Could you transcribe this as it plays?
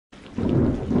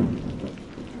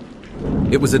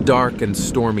It was a dark and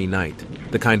stormy night,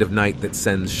 the kind of night that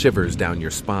sends shivers down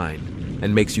your spine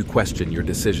and makes you question your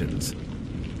decisions.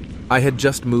 I had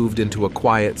just moved into a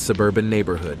quiet suburban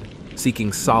neighborhood,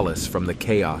 seeking solace from the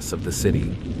chaos of the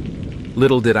city.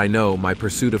 Little did I know my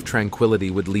pursuit of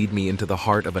tranquility would lead me into the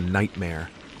heart of a nightmare.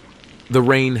 The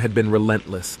rain had been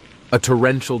relentless, a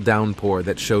torrential downpour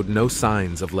that showed no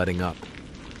signs of letting up.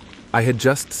 I had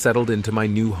just settled into my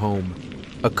new home,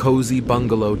 a cozy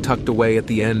bungalow tucked away at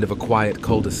the end of a quiet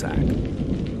cul-de-sac.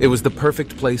 It was the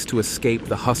perfect place to escape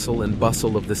the hustle and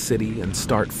bustle of the city and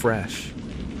start fresh.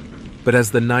 But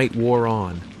as the night wore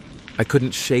on, I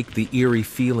couldn't shake the eerie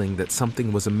feeling that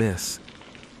something was amiss.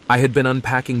 I had been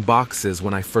unpacking boxes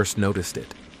when I first noticed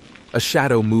it, a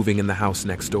shadow moving in the house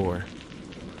next door.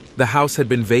 The house had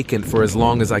been vacant for as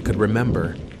long as I could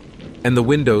remember, and the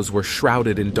windows were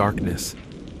shrouded in darkness.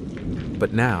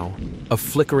 But now, a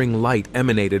flickering light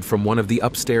emanated from one of the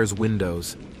upstairs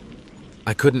windows.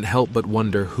 I couldn't help but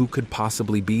wonder who could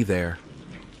possibly be there.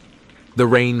 The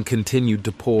rain continued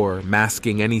to pour,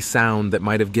 masking any sound that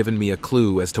might have given me a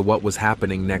clue as to what was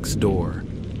happening next door.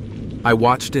 I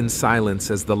watched in silence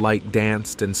as the light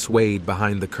danced and swayed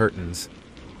behind the curtains.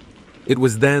 It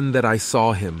was then that I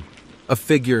saw him, a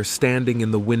figure standing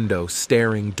in the window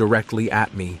staring directly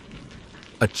at me.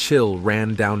 A chill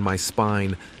ran down my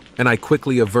spine, and I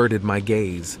quickly averted my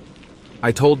gaze.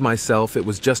 I told myself it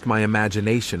was just my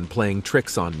imagination playing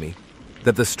tricks on me,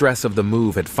 that the stress of the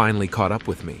move had finally caught up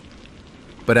with me.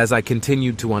 But as I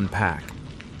continued to unpack,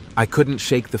 I couldn't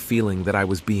shake the feeling that I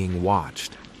was being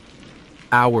watched.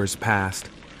 Hours passed,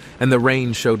 and the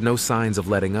rain showed no signs of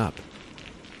letting up.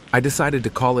 I decided to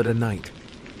call it a night,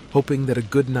 hoping that a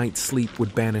good night's sleep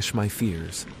would banish my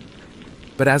fears.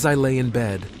 But as I lay in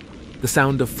bed, the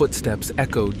sound of footsteps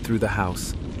echoed through the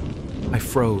house. I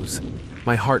froze,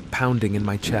 my heart pounding in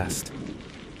my chest.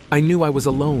 I knew I was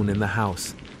alone in the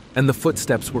house, and the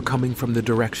footsteps were coming from the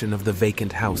direction of the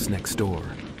vacant house next door.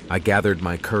 I gathered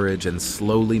my courage and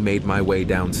slowly made my way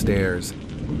downstairs,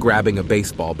 grabbing a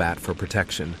baseball bat for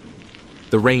protection.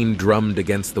 The rain drummed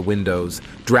against the windows,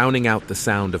 drowning out the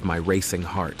sound of my racing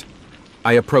heart.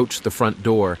 I approached the front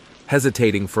door,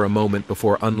 hesitating for a moment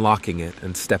before unlocking it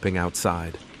and stepping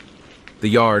outside. The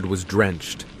yard was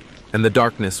drenched, and the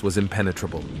darkness was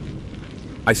impenetrable.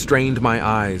 I strained my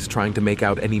eyes, trying to make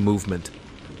out any movement.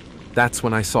 That's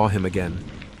when I saw him again,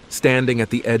 standing at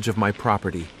the edge of my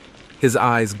property, his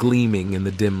eyes gleaming in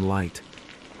the dim light.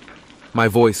 My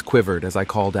voice quivered as I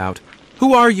called out,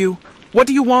 "Who are you? What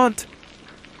do you want?"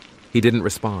 He didn't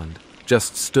respond,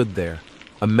 just stood there,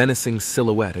 a menacing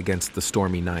silhouette against the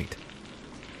stormy night.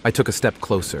 I took a step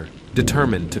closer,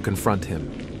 determined to confront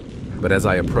him. But as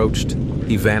I approached,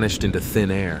 he vanished into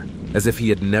thin air, as if he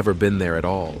had never been there at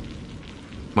all.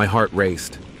 My heart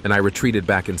raced, and I retreated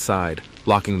back inside,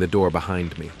 locking the door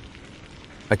behind me.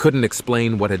 I couldn't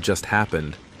explain what had just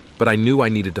happened, but I knew I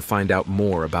needed to find out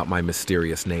more about my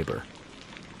mysterious neighbor.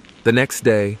 The next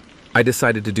day, I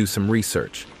decided to do some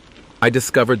research. I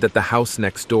discovered that the house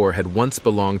next door had once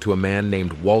belonged to a man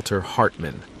named Walter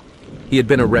Hartman. He had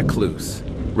been a recluse,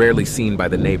 rarely seen by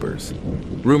the neighbors.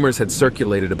 Rumors had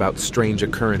circulated about strange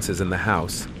occurrences in the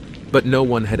house, but no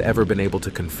one had ever been able to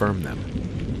confirm them.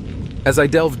 As I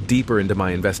delved deeper into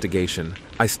my investigation,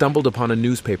 I stumbled upon a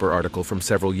newspaper article from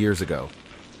several years ago.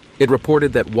 It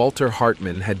reported that Walter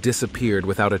Hartman had disappeared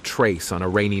without a trace on a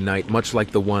rainy night much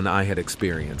like the one I had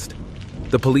experienced.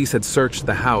 The police had searched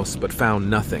the house but found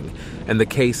nothing, and the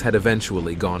case had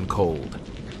eventually gone cold.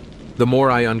 The more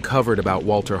I uncovered about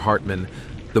Walter Hartman,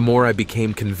 the more I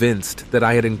became convinced that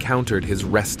I had encountered his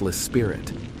restless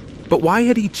spirit. But why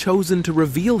had he chosen to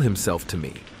reveal himself to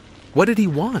me? What did he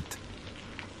want?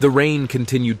 The rain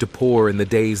continued to pour in the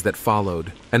days that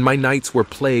followed, and my nights were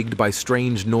plagued by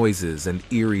strange noises and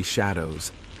eerie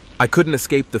shadows. I couldn't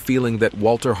escape the feeling that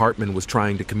Walter Hartman was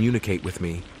trying to communicate with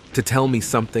me, to tell me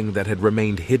something that had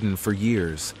remained hidden for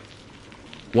years.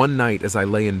 One night as I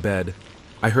lay in bed,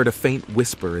 I heard a faint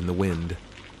whisper in the wind.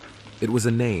 It was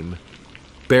a name,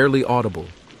 barely audible,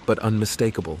 but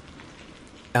unmistakable.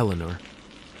 Eleanor.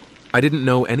 I didn't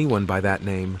know anyone by that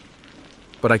name,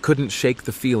 but I couldn't shake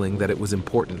the feeling that it was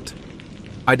important.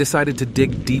 I decided to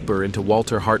dig deeper into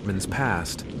Walter Hartman's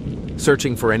past,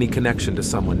 searching for any connection to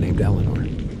someone named Eleanor.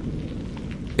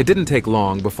 It didn't take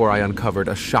long before I uncovered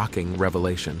a shocking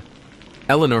revelation.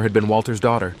 Eleanor had been Walter's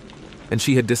daughter, and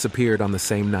she had disappeared on the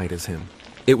same night as him.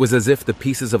 It was as if the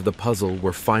pieces of the puzzle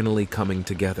were finally coming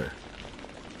together.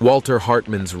 Walter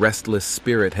Hartman's restless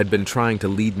spirit had been trying to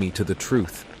lead me to the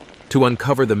truth, to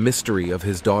uncover the mystery of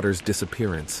his daughter's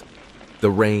disappearance. The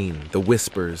rain, the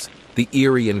whispers, the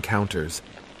eerie encounters,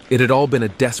 it had all been a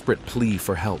desperate plea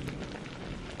for help.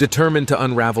 Determined to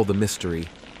unravel the mystery,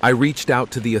 I reached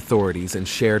out to the authorities and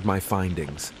shared my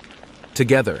findings.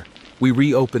 Together, we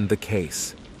reopened the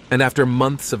case, and after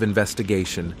months of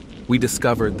investigation, we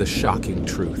discovered the shocking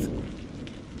truth.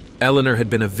 Eleanor had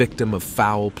been a victim of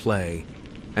foul play,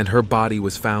 and her body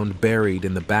was found buried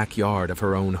in the backyard of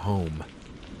her own home.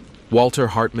 Walter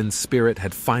Hartman's spirit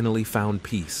had finally found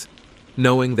peace,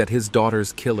 knowing that his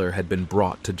daughter's killer had been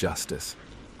brought to justice.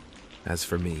 As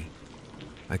for me,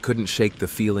 I couldn't shake the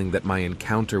feeling that my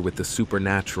encounter with the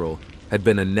supernatural had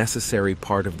been a necessary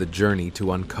part of the journey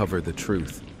to uncover the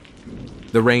truth.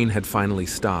 The rain had finally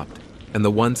stopped, and the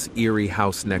once eerie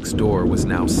house next door was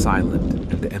now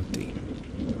silent and empty.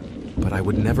 But I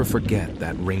would never forget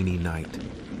that rainy night,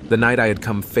 the night I had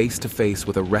come face to face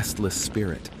with a restless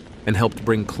spirit and helped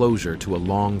bring closure to a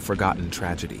long-forgotten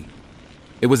tragedy.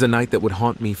 It was a night that would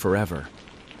haunt me forever,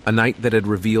 a night that had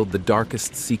revealed the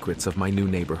darkest secrets of my new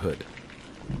neighborhood.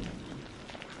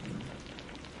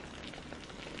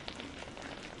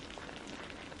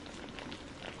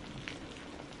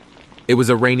 It was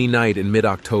a rainy night in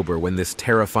mid-October when this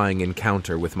terrifying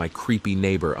encounter with my creepy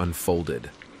neighbor unfolded.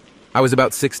 I was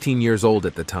about 16 years old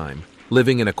at the time,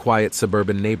 living in a quiet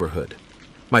suburban neighborhood.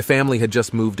 My family had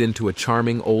just moved into a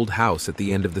charming old house at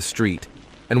the end of the street,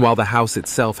 and while the house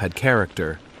itself had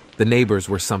character, the neighbors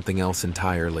were something else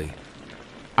entirely.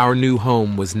 Our new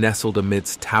home was nestled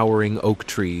amidst towering oak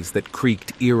trees that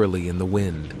creaked eerily in the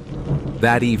wind.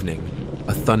 That evening,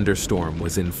 a thunderstorm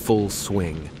was in full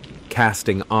swing,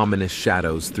 casting ominous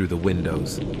shadows through the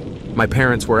windows. My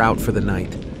parents were out for the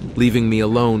night, leaving me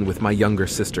alone with my younger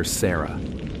sister, Sarah.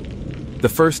 The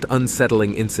first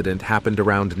unsettling incident happened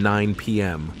around 9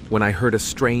 p.m. when I heard a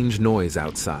strange noise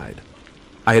outside.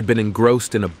 I had been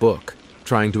engrossed in a book,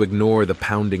 trying to ignore the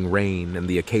pounding rain and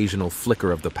the occasional flicker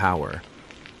of the power.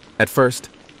 At first,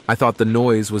 I thought the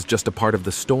noise was just a part of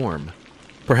the storm,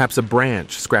 perhaps a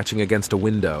branch scratching against a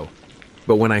window,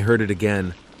 but when I heard it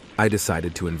again, I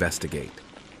decided to investigate.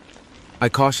 I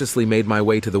cautiously made my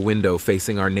way to the window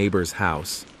facing our neighbor's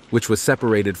house, which was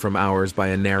separated from ours by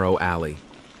a narrow alley.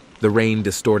 The rain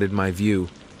distorted my view,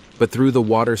 but through the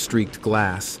water-streaked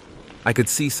glass, I could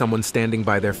see someone standing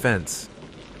by their fence.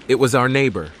 It was our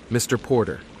neighbor, Mr.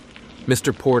 Porter.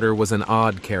 Mr. Porter was an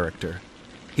odd character.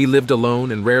 He lived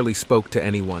alone and rarely spoke to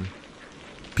anyone.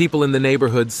 People in the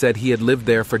neighborhood said he had lived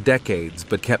there for decades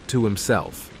but kept to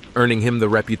himself, earning him the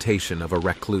reputation of a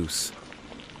recluse.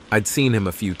 I'd seen him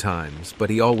a few times, but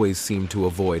he always seemed to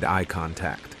avoid eye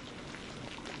contact.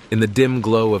 In the dim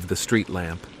glow of the street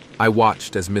lamp, I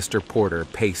watched as Mr. Porter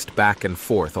paced back and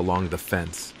forth along the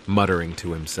fence, muttering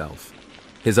to himself.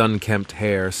 His unkempt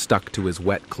hair stuck to his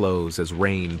wet clothes as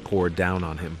rain poured down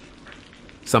on him.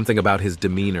 Something about his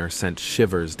demeanor sent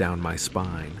shivers down my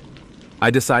spine.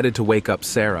 I decided to wake up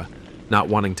Sarah, not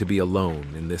wanting to be alone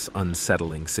in this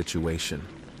unsettling situation.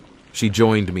 She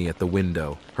joined me at the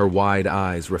window, her wide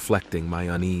eyes reflecting my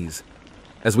unease.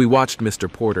 As we watched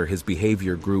Mr. Porter, his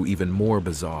behavior grew even more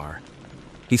bizarre.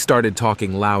 He started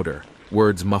talking louder,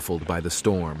 words muffled by the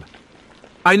storm.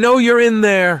 "I know you're in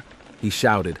there," he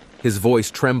shouted, his voice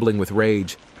trembling with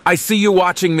rage. "I see you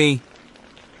watching me."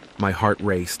 My heart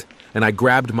raced, and I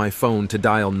grabbed my phone to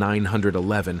dial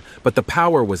 911, but the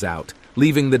power was out,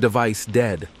 leaving the device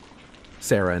dead.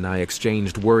 Sarah and I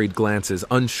exchanged worried glances,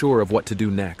 unsure of what to do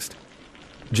next.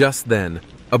 Just then,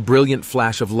 a brilliant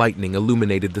flash of lightning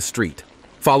illuminated the street,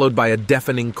 followed by a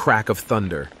deafening crack of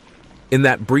thunder. In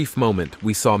that brief moment,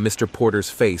 we saw Mr. Porter's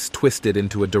face twisted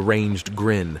into a deranged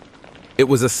grin. It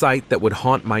was a sight that would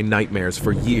haunt my nightmares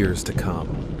for years to come.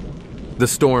 The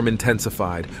storm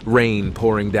intensified, rain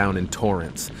pouring down in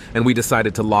torrents, and we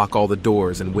decided to lock all the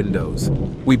doors and windows.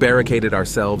 We barricaded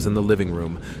ourselves in the living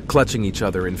room, clutching each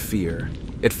other in fear.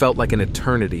 It felt like an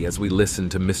eternity as we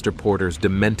listened to Mr. Porter's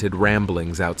demented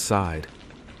ramblings outside.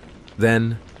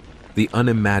 Then, the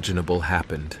unimaginable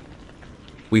happened.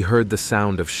 We heard the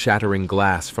sound of shattering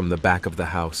glass from the back of the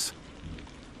house.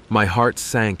 My heart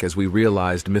sank as we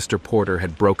realized Mr. Porter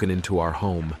had broken into our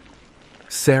home.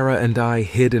 Sarah and I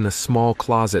hid in a small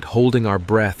closet, holding our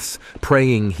breaths,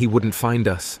 praying he wouldn't find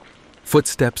us.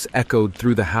 Footsteps echoed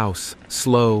through the house,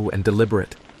 slow and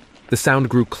deliberate. The sound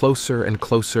grew closer and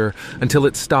closer until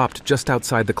it stopped just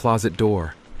outside the closet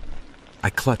door. I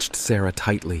clutched Sarah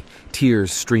tightly,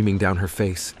 tears streaming down her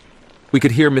face. We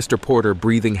could hear Mr. Porter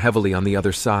breathing heavily on the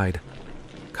other side.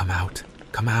 Come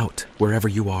out, wherever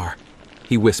you are,"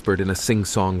 he whispered in a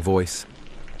sing-song voice.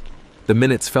 The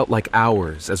minutes felt like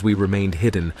hours as we remained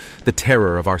hidden, the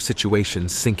terror of our situation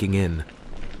sinking in.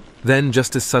 Then,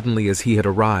 just as suddenly as he had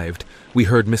arrived, we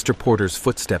heard Mr. Porter's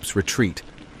footsteps retreat,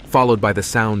 followed by the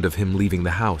sound of him leaving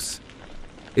the house.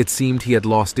 It seemed he had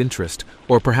lost interest,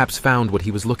 or perhaps found what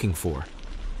he was looking for.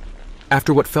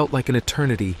 After what felt like an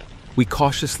eternity, we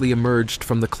cautiously emerged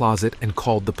from the closet and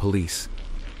called the police.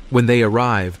 When they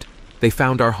arrived, they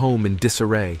found our home in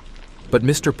disarray, but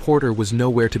Mr. Porter was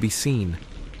nowhere to be seen.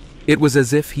 It was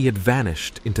as if he had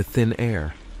vanished into thin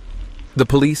air. The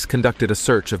police conducted a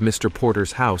search of Mr.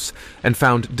 Porter's house and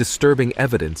found disturbing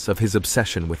evidence of his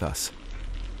obsession with us.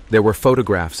 There were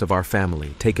photographs of our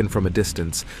family taken from a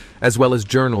distance, as well as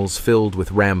journals filled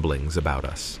with ramblings about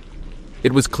us.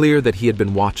 It was clear that he had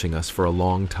been watching us for a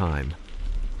long time.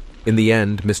 In the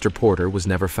end, Mr. Porter was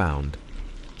never found.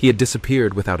 He had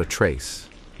disappeared without a trace,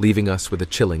 leaving us with a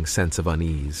chilling sense of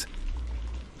unease.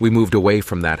 We moved away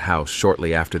from that house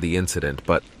shortly after the incident,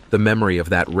 but the memory of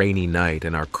that rainy night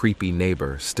and our creepy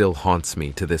neighbor still haunts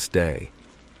me to this day.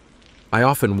 I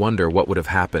often wonder what would have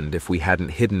happened if we hadn't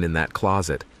hidden in that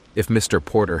closet, if Mr.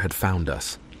 Porter had found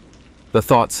us. The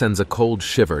thought sends a cold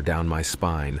shiver down my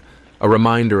spine, a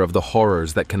reminder of the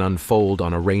horrors that can unfold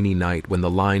on a rainy night when the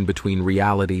line between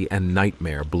reality and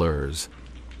nightmare blurs.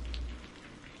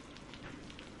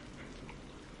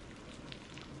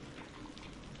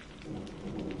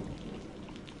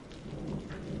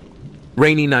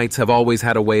 Rainy nights have always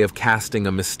had a way of casting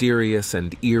a mysterious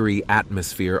and eerie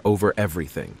atmosphere over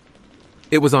everything.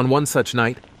 It was on one such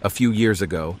night, a few years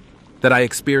ago, that I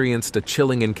experienced a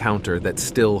chilling encounter that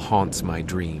still haunts my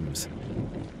dreams.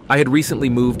 I had recently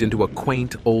moved into a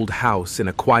quaint old house in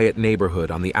a quiet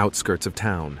neighborhood on the outskirts of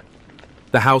town.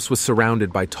 The house was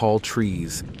surrounded by tall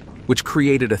trees, which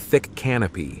created a thick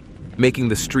canopy, making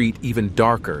the street even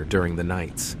darker during the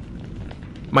nights.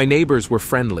 My neighbors were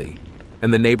friendly,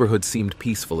 and the neighborhood seemed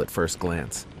peaceful at first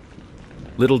glance.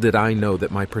 Little did I know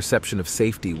that my perception of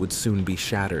safety would soon be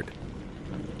shattered.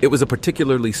 It was a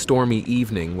particularly stormy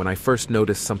evening when I first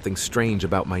noticed something strange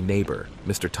about my neighbor,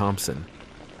 Mr. Thompson.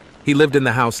 He lived in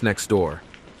the house next door,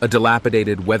 a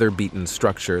dilapidated, weather-beaten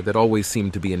structure that always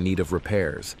seemed to be in need of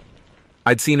repairs.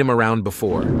 I'd seen him around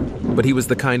before, but he was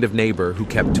the kind of neighbor who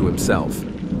kept to himself.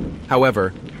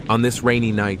 However, on this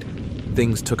rainy night,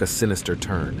 things took a sinister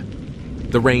turn.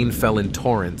 The rain fell in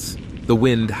torrents, the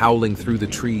wind howling through the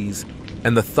trees,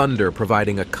 and the thunder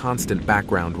providing a constant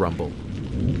background rumble.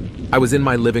 I was in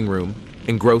my living room,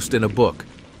 engrossed in a book,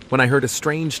 when I heard a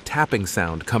strange tapping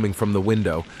sound coming from the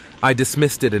window. I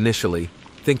dismissed it initially,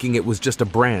 thinking it was just a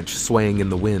branch swaying in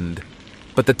the wind.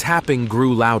 But the tapping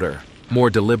grew louder, more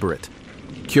deliberate.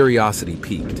 Curiosity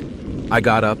piqued. I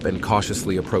got up and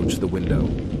cautiously approached the window.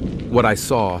 What I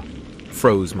saw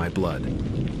froze my blood.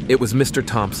 It was Mr.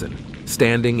 Thompson,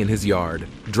 standing in his yard,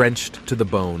 drenched to the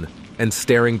bone, and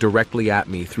staring directly at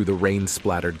me through the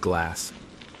rain-splattered glass.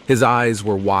 His eyes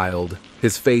were wild,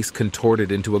 his face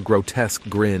contorted into a grotesque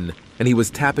grin, and he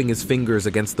was tapping his fingers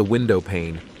against the window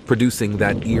pane, producing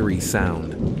that eerie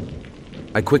sound.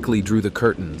 I quickly drew the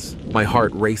curtains, my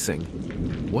heart racing.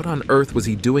 What on earth was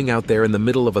he doing out there in the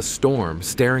middle of a storm,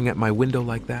 staring at my window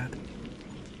like that?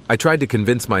 I tried to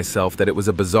convince myself that it was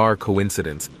a bizarre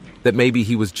coincidence, that maybe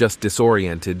he was just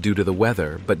disoriented due to the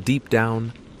weather, but deep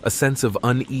down, a sense of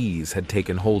unease had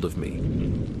taken hold of me.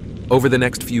 Over the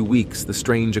next few weeks, the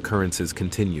strange occurrences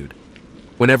continued.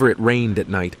 Whenever it rained at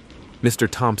night, Mr.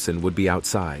 Thompson would be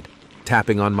outside,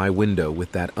 tapping on my window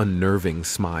with that unnerving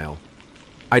smile.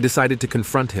 I decided to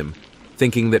confront him,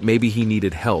 thinking that maybe he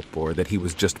needed help or that he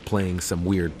was just playing some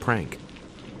weird prank.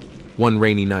 One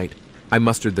rainy night, I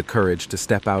mustered the courage to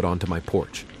step out onto my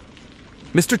porch.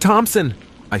 "Mr. Thompson!"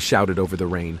 I shouted over the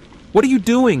rain. "What are you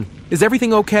doing? Is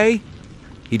everything okay?"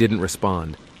 He didn't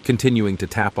respond, continuing to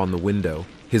tap on the window,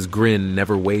 his grin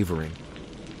never wavering.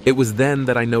 It was then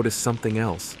that I noticed something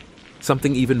else,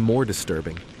 something even more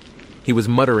disturbing. He was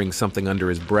muttering something under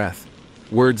his breath,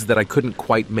 words that I couldn't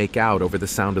quite make out over the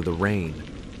sound of the rain.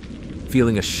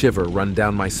 Feeling a shiver run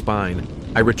down my spine,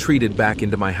 I retreated back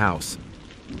into my house.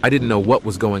 I didn't know what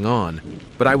was going on,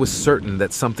 but I was certain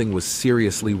that something was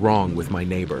seriously wrong with my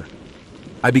neighbor.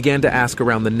 I began to ask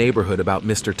around the neighborhood about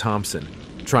Mr. Thompson,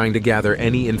 trying to gather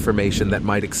any information that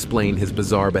might explain his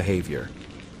bizarre behavior.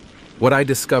 What I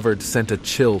discovered sent a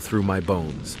chill through my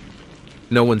bones.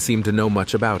 No one seemed to know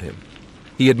much about him.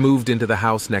 He had moved into the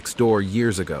house next door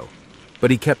years ago,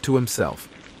 but he kept to himself,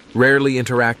 rarely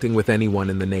interacting with anyone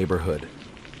in the neighborhood.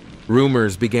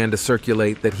 Rumors began to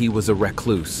circulate that he was a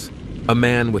recluse, a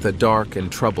man with a dark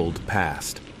and troubled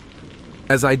past.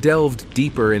 As I delved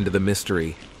deeper into the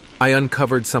mystery, I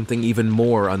uncovered something even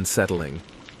more unsettling.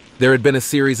 There had been a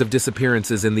series of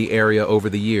disappearances in the area over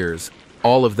the years,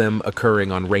 all of them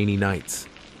occurring on rainy nights.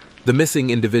 The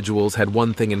missing individuals had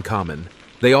one thing in common.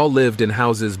 They all lived in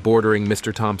houses bordering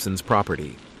Mr. Thompson's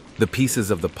property. The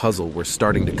pieces of the puzzle were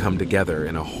starting to come together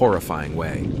in a horrifying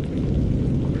way.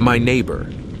 My neighbor,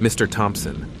 Mr.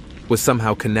 Thompson, was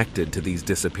somehow connected to these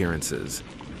disappearances,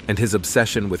 and his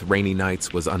obsession with rainy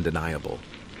nights was undeniable.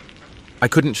 I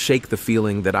couldn't shake the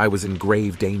feeling that I was in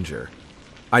grave danger.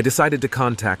 I decided to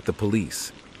contact the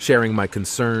police, sharing my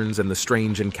concerns and the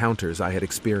strange encounters I had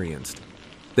experienced.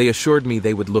 They assured me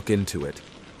they would look into it,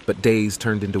 but days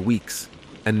turned into weeks,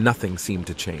 and nothing seemed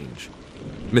to change.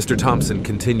 Mr. Thompson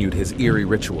continued his eerie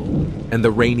ritual, and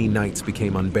the rainy nights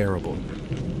became unbearable.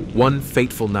 One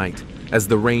fateful night, as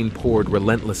the rain poured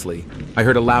relentlessly, I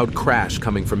heard a loud crash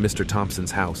coming from Mr.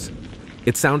 Thompson's house.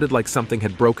 It sounded like something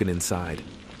had broken inside.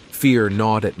 Fear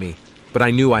gnawed at me, but I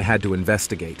knew I had to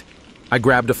investigate. I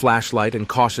grabbed a flashlight and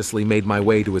cautiously made my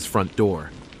way to his front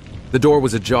door. The door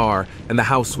was ajar, and the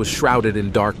house was shrouded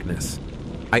in darkness.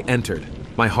 I entered,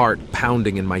 my heart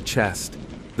pounding in my chest.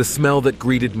 The smell that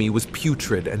greeted me was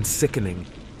putrid and sickening.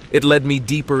 It led me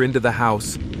deeper into the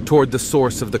house, toward the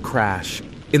source of the crash.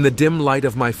 In the dim light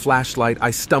of my flashlight,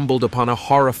 I stumbled upon a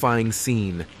horrifying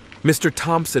scene. Mr.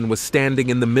 Thompson was standing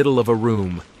in the middle of a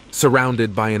room,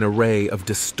 surrounded by an array of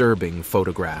disturbing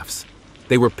photographs.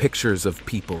 They were pictures of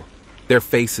people, their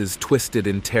faces twisted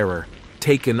in terror,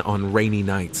 taken on rainy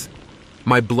nights.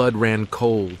 My blood ran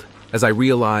cold as I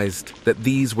realized that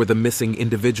these were the missing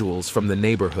individuals from the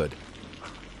neighborhood.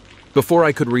 Before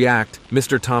I could react,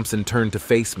 Mr. Thompson turned to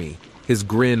face me, his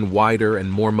grin wider and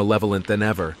more malevolent than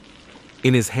ever.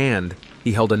 In his hand,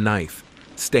 he held a knife,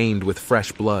 stained with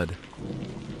fresh blood.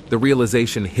 The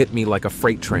realization hit me like a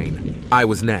freight train. I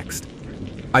was next.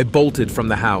 I bolted from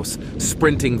the house,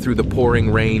 sprinting through the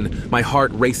pouring rain, my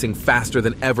heart racing faster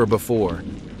than ever before.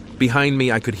 Behind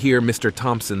me, I could hear Mr.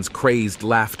 Thompson's crazed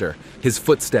laughter, his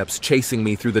footsteps chasing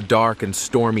me through the dark and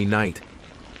stormy night.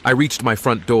 I reached my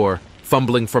front door,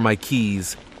 fumbling for my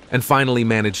keys, and finally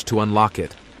managed to unlock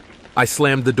it. I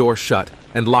slammed the door shut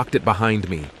and locked it behind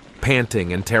me,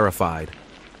 panting and terrified.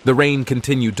 The rain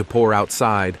continued to pour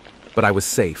outside, but I was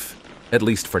safe, at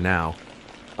least for now.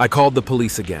 I called the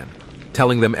police again,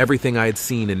 telling them everything I had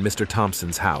seen in Mr.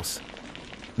 Thompson's house.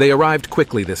 They arrived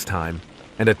quickly this time,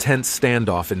 and a tense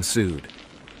standoff ensued.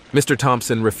 Mr.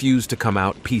 Thompson refused to come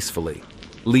out peacefully,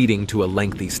 leading to a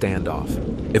lengthy standoff.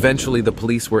 Eventually, the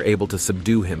police were able to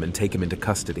subdue him and take him into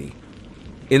custody.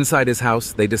 Inside his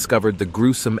house, they discovered the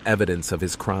gruesome evidence of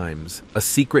his crimes, a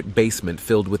secret basement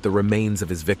filled with the remains of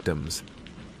his victims.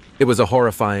 It was a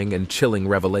horrifying and chilling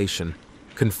revelation,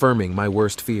 confirming my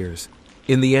worst fears.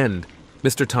 In the end,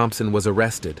 Mr. Thompson was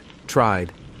arrested,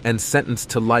 tried, and sentenced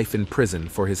to life in prison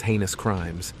for his heinous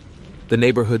crimes. The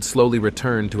neighborhood slowly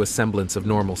returned to a semblance of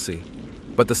normalcy,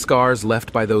 but the scars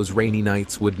left by those rainy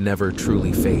nights would never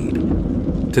truly fade.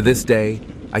 To this day,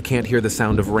 I can't hear the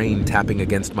sound of rain tapping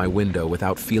against my window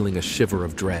without feeling a shiver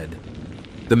of dread.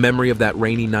 The memory of that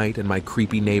rainy night and my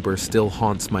creepy neighbor still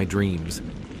haunts my dreams,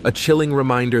 a chilling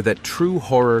reminder that true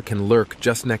horror can lurk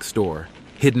just next door,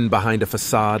 hidden behind a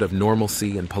facade of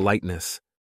normalcy and politeness.